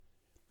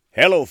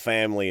Hello,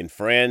 family and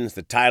friends.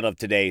 The title of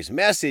today's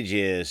message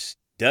is,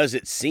 Does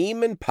It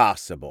Seem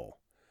Impossible?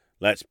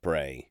 Let's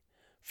pray.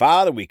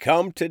 Father, we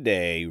come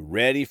today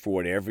ready for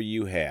whatever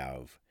you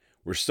have.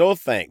 We're so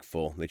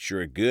thankful that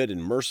you're a good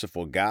and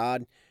merciful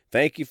God.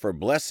 Thank you for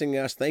blessing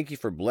us. Thank you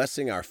for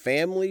blessing our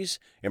families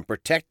and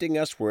protecting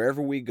us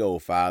wherever we go,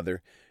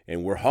 Father.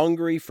 And we're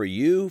hungry for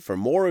you, for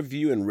more of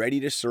you, and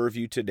ready to serve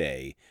you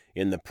today.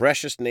 In the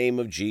precious name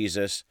of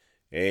Jesus,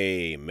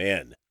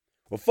 amen.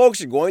 Well,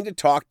 folks, are going to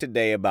talk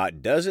today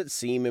about does it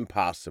seem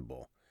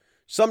impossible?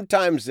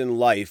 Sometimes in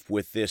life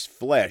with this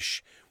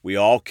flesh we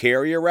all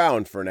carry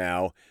around for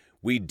now,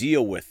 we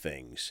deal with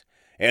things.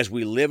 As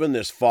we live in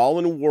this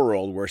fallen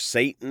world where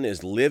Satan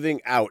is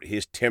living out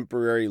his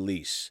temporary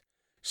lease.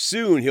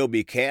 Soon he'll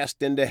be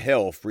cast into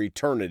hell for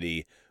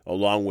eternity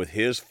along with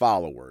his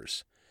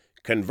followers.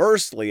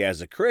 Conversely,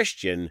 as a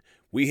Christian,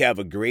 we have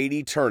a great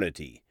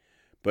eternity.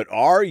 But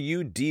are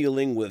you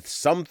dealing with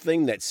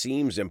something that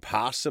seems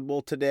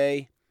impossible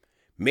today?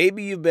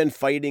 Maybe you've been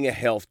fighting a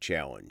health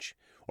challenge,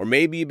 or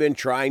maybe you've been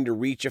trying to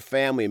reach a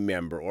family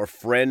member or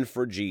friend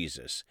for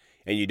Jesus,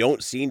 and you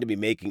don't seem to be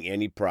making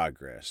any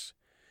progress.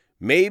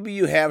 Maybe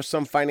you have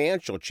some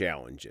financial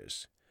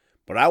challenges.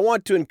 But I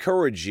want to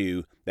encourage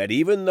you that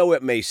even though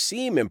it may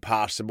seem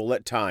impossible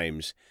at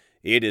times,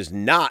 it is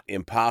not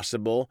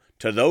impossible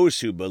to those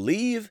who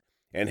believe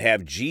and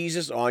have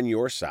Jesus on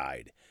your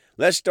side.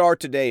 Let's start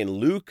today in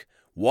Luke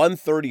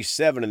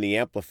 1:37 in the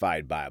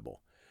Amplified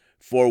Bible.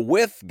 For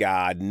with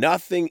God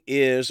nothing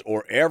is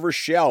or ever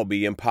shall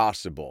be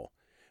impossible.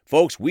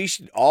 Folks, we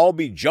should all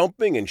be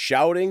jumping and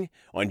shouting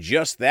on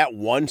just that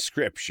one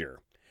scripture.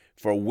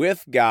 For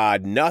with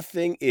God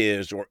nothing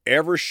is or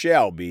ever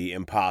shall be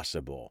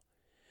impossible.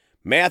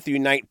 Matthew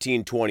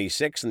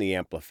 19:26 in the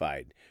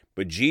Amplified.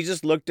 But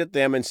Jesus looked at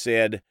them and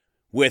said,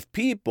 with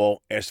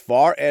people, as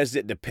far as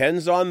it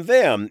depends on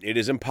them, it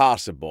is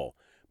impossible.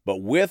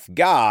 But with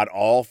God,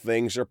 all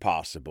things are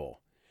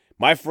possible.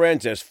 My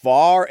friends, as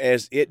far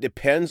as it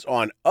depends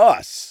on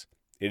us,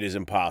 it is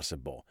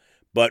impossible.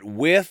 But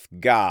with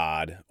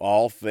God,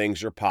 all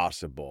things are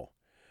possible.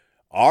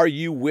 Are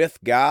you with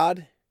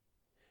God?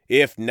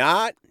 If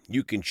not,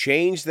 you can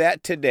change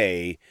that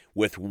today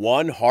with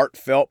one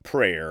heartfelt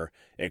prayer,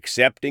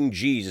 accepting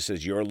Jesus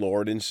as your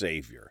Lord and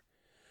Savior.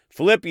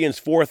 Philippians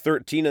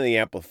 4:13 in the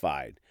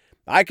Amplified.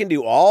 I can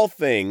do all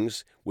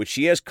things which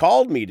he has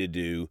called me to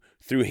do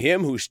through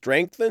him who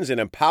strengthens and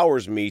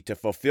empowers me to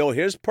fulfill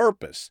his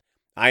purpose.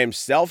 I am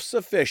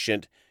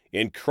self-sufficient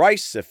in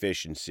Christ's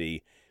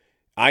sufficiency.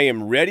 I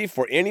am ready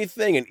for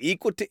anything and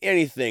equal to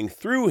anything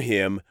through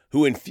him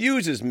who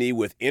infuses me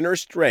with inner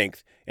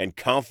strength and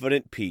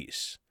confident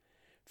peace.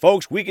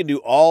 Folks, we can do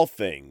all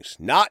things,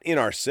 not in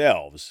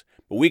ourselves,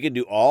 but we can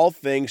do all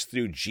things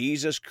through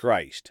Jesus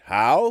Christ.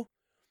 How?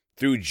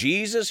 Through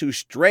Jesus who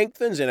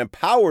strengthens and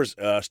empowers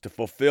us to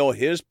fulfill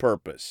his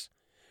purpose.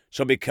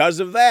 So because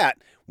of that,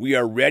 we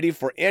are ready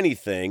for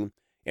anything,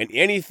 and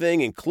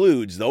anything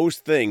includes those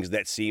things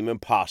that seem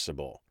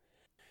impossible.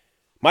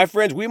 My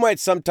friends, we might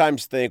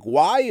sometimes think,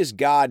 why is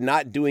God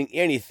not doing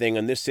anything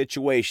in this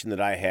situation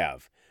that I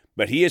have?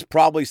 But he is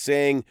probably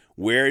saying,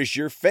 where is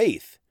your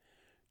faith?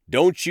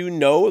 Don't you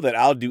know that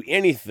I'll do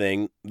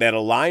anything that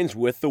aligns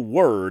with the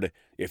word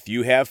if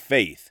you have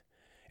faith?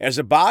 As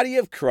a body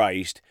of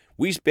Christ,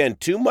 we spend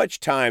too much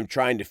time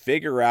trying to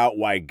figure out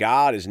why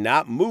God is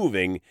not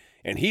moving,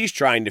 and he's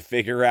trying to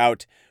figure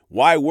out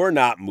why we're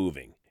not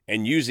moving,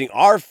 and using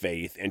our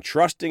faith and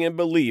trusting and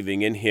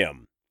believing in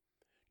him.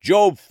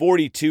 Job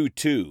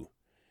 42:2.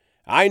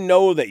 I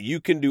know that you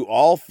can do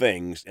all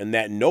things, and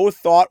that no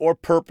thought or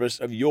purpose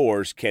of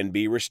yours can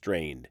be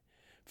restrained.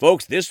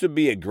 Folks, this would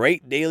be a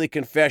great daily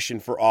confession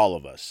for all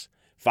of us.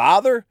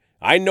 Father,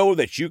 I know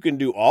that you can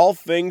do all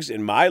things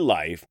in my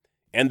life,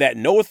 and that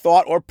no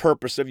thought or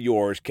purpose of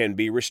yours can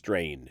be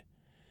restrained.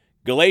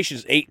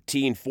 Galatians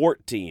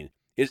 18:14.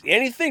 Is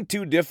anything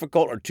too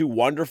difficult or too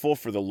wonderful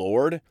for the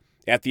Lord?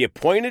 At the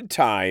appointed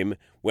time,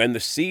 when the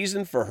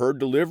season for her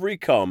delivery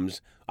comes,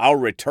 I'll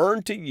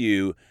return to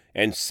you,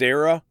 and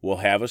Sarah will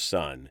have a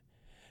son.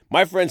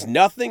 My friends,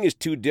 nothing is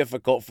too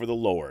difficult for the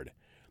Lord.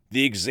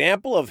 The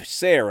example of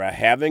Sarah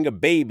having a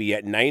baby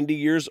at 90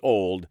 years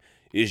old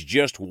is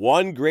just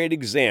one great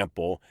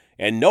example,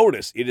 and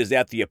notice it is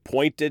at the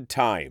appointed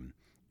time.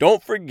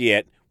 Don't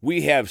forget,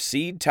 we have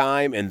seed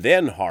time and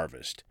then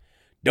harvest.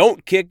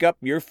 Don't kick up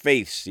your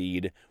faith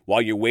seed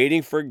while you're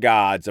waiting for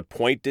God's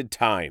appointed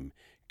time.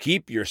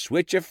 Keep your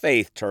switch of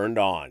faith turned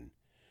on.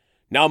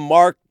 Now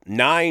Mark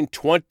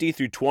 9:20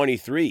 through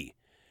 23.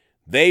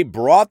 They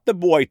brought the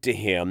boy to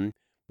him.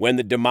 When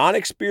the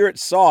demonic spirit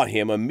saw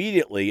him,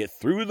 immediately it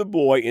threw the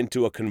boy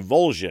into a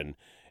convulsion,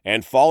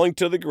 and falling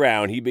to the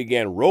ground, he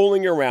began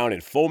rolling around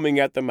and foaming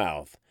at the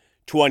mouth.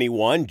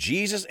 21.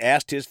 Jesus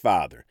asked his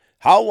father,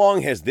 how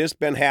long has this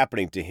been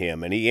happening to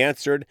him? And he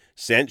answered,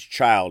 since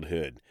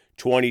childhood.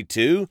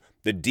 22.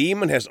 The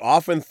demon has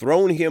often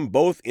thrown him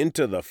both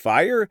into the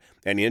fire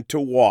and into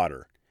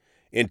water,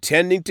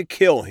 intending to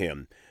kill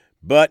him.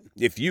 But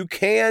if you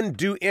can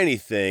do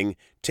anything,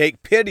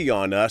 take pity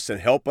on us and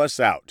help us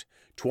out.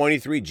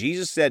 23,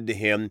 Jesus said to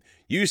him,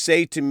 "You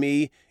say to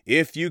me,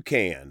 if you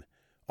can.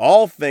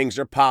 All things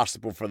are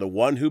possible for the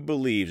one who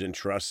believes and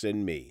trusts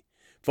in me."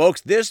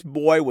 Folks, this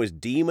boy was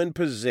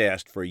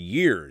demon-possessed for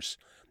years,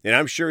 and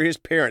I'm sure his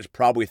parents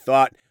probably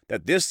thought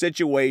that this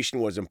situation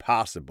was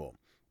impossible.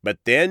 But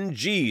then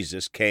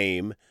Jesus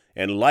came,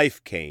 and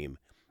life came.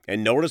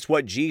 And notice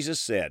what Jesus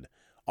said.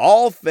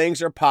 All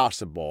things are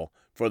possible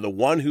for the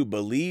one who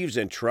believes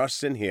and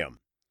trusts in him.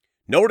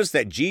 Notice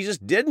that Jesus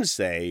didn't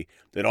say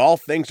that all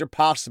things are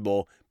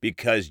possible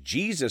because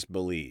Jesus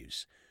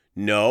believes.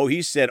 No,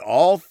 he said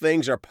all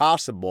things are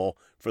possible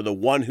for the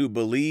one who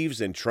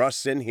believes and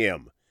trusts in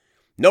him.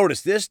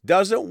 Notice this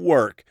doesn't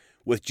work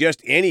with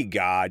just any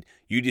God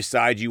you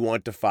decide you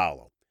want to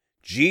follow.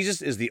 Jesus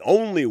is the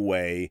only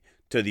way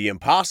to the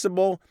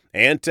impossible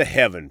and to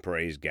heaven,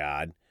 praise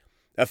God.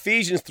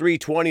 Ephesians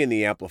 3:20 in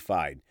the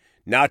Amplified.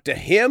 Now to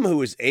him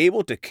who is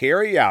able to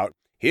carry out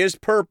his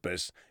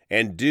purpose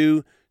and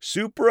do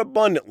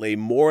superabundantly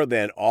more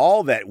than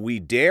all that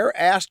we dare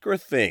ask or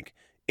think,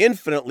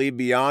 infinitely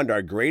beyond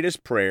our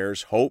greatest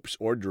prayers, hopes,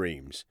 or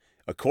dreams,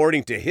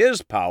 according to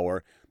his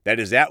power that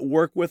is at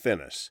work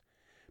within us.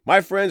 My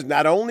friends,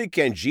 not only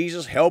can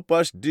Jesus help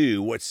us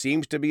do what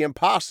seems to be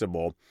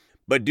impossible,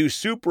 but do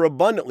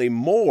superabundantly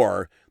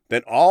more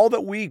than all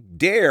that we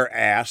dare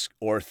ask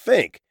or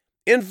think,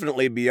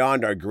 infinitely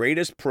beyond our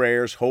greatest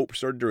prayers,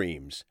 hopes, or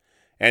dreams.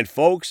 And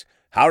folks,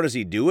 how does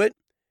he do it?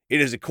 It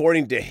is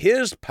according to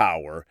his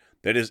power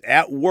that is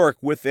at work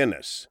within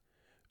us.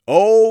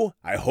 Oh,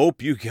 I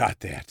hope you got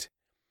that.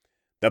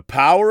 The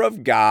power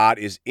of God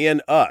is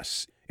in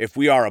us if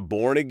we are a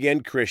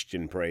born-again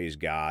Christian, praise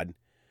God.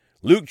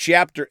 Luke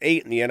chapter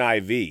 8 in the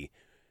NIV,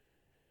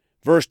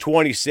 verse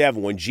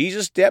 27, when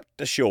Jesus stepped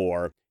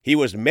ashore, he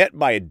was met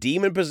by a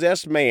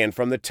demon-possessed man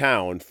from the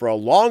town. For a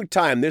long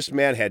time this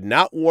man had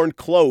not worn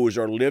clothes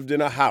or lived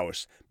in a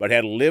house, but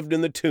had lived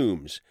in the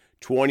tombs.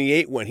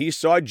 28, when he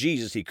saw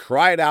Jesus, he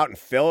cried out and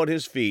fell at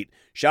his feet,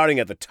 shouting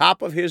at the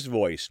top of his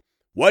voice,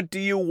 "What do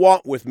you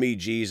want with me,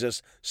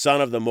 Jesus,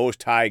 Son of the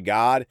Most High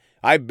God?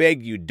 I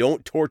beg you,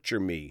 don't torture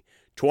me."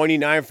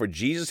 29, for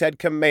Jesus had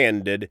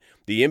commanded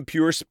the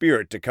impure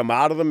spirit to come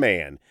out of the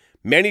man.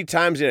 Many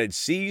times it had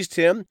seized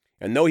him,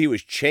 and though he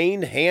was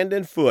chained hand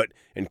and foot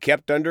and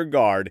kept under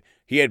guard,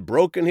 he had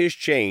broken his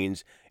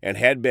chains and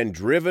had been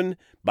driven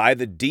by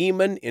the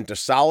demon into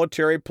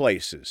solitary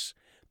places.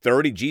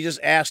 30, Jesus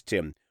asked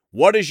him,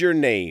 "What is your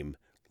name?"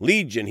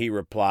 "Legion," he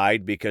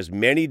replied, because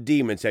many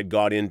demons had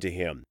got into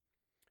him.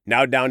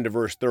 Now down to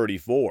verse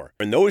 34.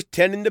 When those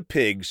tending the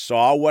pigs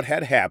saw what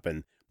had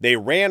happened, they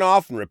ran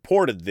off and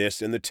reported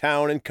this in the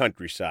town and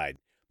countryside.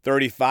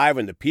 35,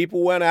 and the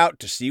people went out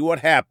to see what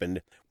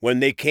happened.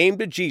 When they came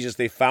to Jesus,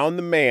 they found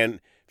the man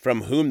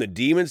from whom the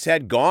demons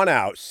had gone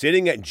out,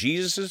 sitting at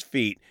Jesus'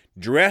 feet,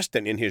 dressed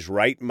and in his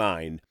right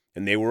mind,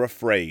 and they were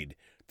afraid.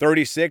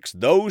 36,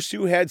 those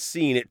who had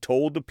seen it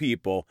told the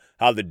people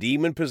how the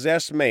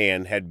demon-possessed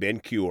man had been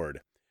cured.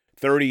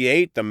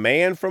 38, the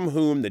man from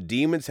whom the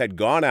demons had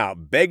gone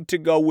out begged to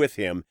go with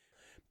him,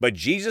 but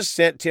Jesus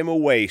sent him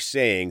away,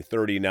 saying,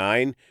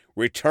 39,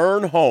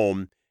 return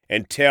home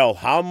and tell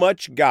how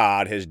much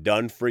God has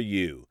done for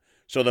you.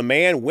 So the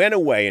man went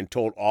away and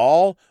told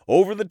all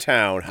over the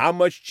town how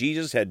much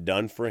Jesus had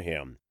done for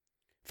him.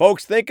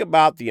 Folks, think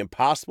about the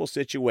impossible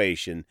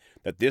situation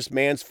that this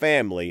man's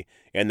family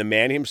and the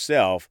man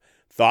himself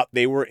thought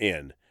they were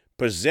in,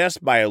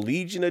 possessed by a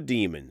legion of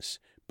demons.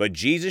 But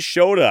Jesus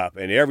showed up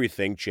and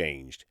everything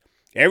changed.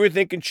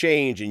 Everything can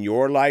change in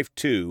your life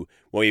too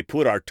when we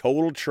put our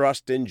total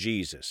trust in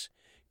Jesus.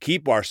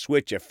 Keep our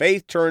switch of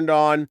faith turned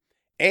on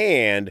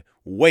and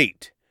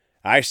wait.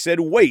 I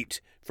said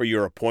wait for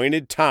your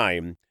appointed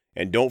time.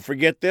 And don't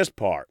forget this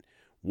part.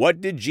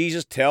 What did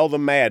Jesus tell the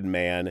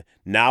madman,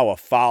 now a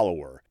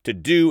follower, to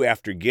do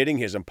after getting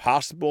his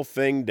impossible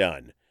thing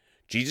done?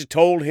 Jesus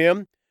told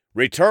him,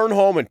 return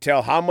home and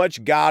tell how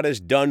much God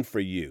has done for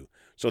you.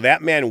 So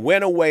that man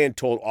went away and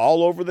told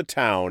all over the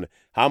town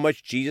how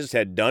much Jesus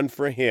had done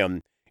for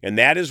him, and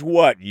that is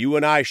what you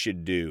and I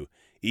should do,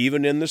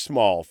 even in the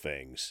small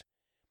things.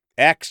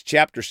 Acts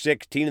chapter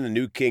 16 in the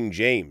New King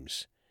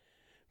James,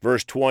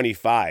 verse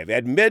 25.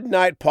 At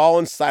midnight, Paul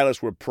and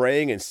Silas were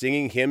praying and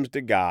singing hymns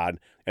to God,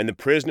 and the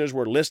prisoners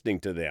were listening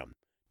to them.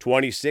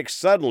 26.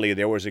 Suddenly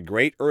there was a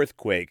great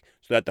earthquake,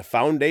 so that the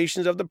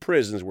foundations of the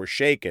prisons were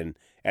shaken,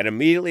 and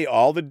immediately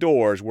all the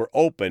doors were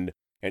opened,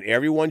 and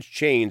everyone's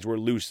chains were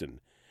loosened.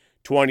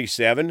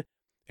 27.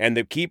 And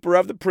the keeper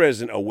of the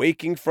prison,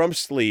 awaking from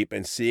sleep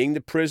and seeing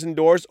the prison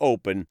doors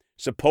open,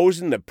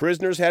 supposing the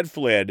prisoners had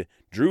fled,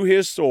 drew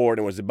his sword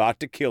and was about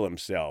to kill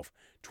himself.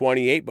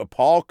 28. But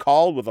Paul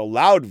called with a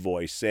loud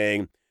voice,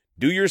 saying,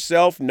 do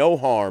yourself no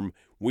harm,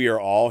 we are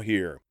all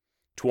here.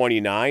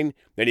 29.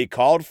 Then he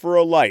called for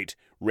a light,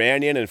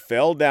 ran in, and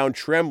fell down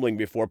trembling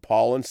before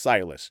Paul and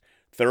Silas.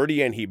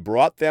 30. And he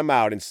brought them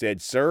out and said,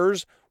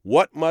 sirs,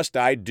 what must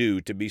I do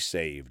to be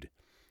saved?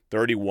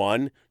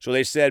 31. So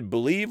they said,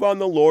 believe on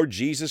the Lord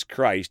Jesus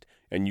Christ,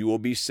 and you will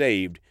be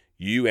saved,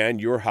 you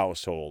and your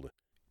household.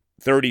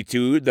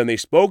 32, then they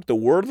spoke the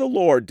word of the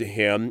Lord to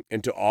him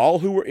and to all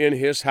who were in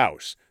his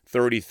house.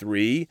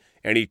 33,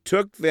 and he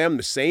took them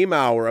the same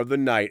hour of the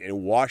night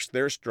and washed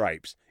their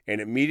stripes,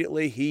 and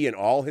immediately he and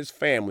all his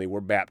family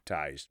were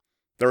baptized.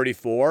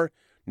 34,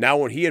 now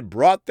when he had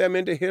brought them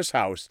into his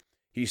house,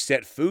 he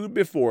set food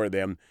before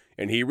them,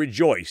 and he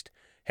rejoiced,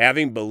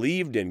 having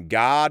believed in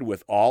God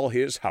with all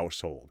his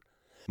household.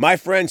 My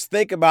friends,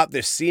 think about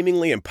this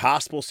seemingly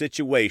impossible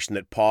situation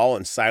that Paul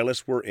and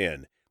Silas were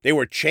in. They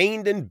were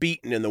chained and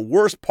beaten in the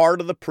worst part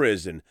of the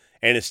prison,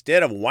 and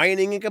instead of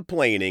whining and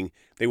complaining,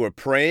 they were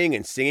praying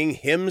and singing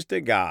hymns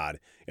to God,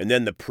 and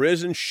then the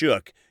prison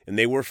shook, and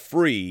they were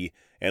free,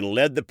 and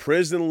led the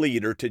prison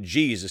leader to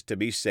Jesus to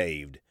be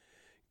saved.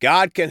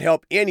 God can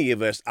help any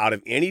of us out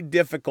of any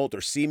difficult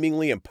or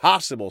seemingly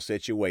impossible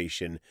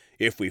situation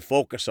if we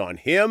focus on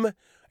Him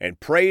and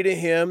pray to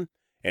Him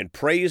and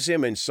praise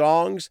Him in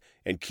songs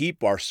and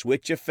keep our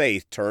switch of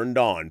faith turned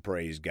on,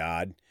 praise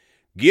God.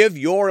 Give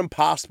your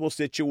impossible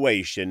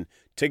situation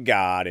to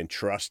God and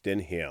trust in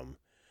Him.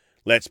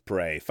 Let's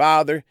pray.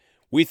 Father,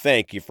 we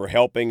thank you for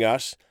helping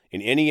us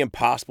in any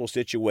impossible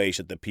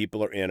situation that the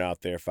people are in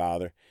out there,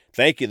 Father.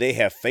 Thank you they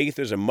have faith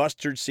as a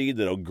mustard seed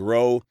that'll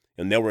grow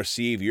and they'll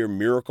receive your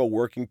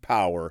miracle-working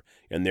power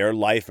in their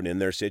life and in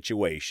their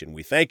situation.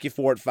 We thank you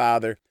for it,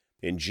 Father.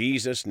 In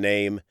Jesus'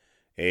 name,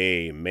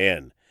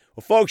 amen.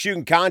 Well, folks, you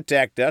can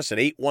contact us at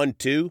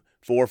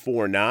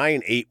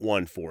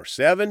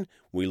 812-449-8147.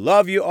 We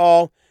love you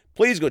all.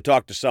 Please go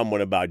talk to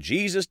someone about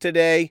Jesus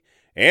today.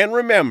 And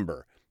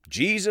remember,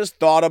 Jesus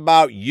thought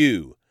about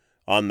you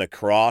on the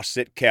cross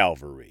at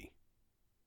Calvary.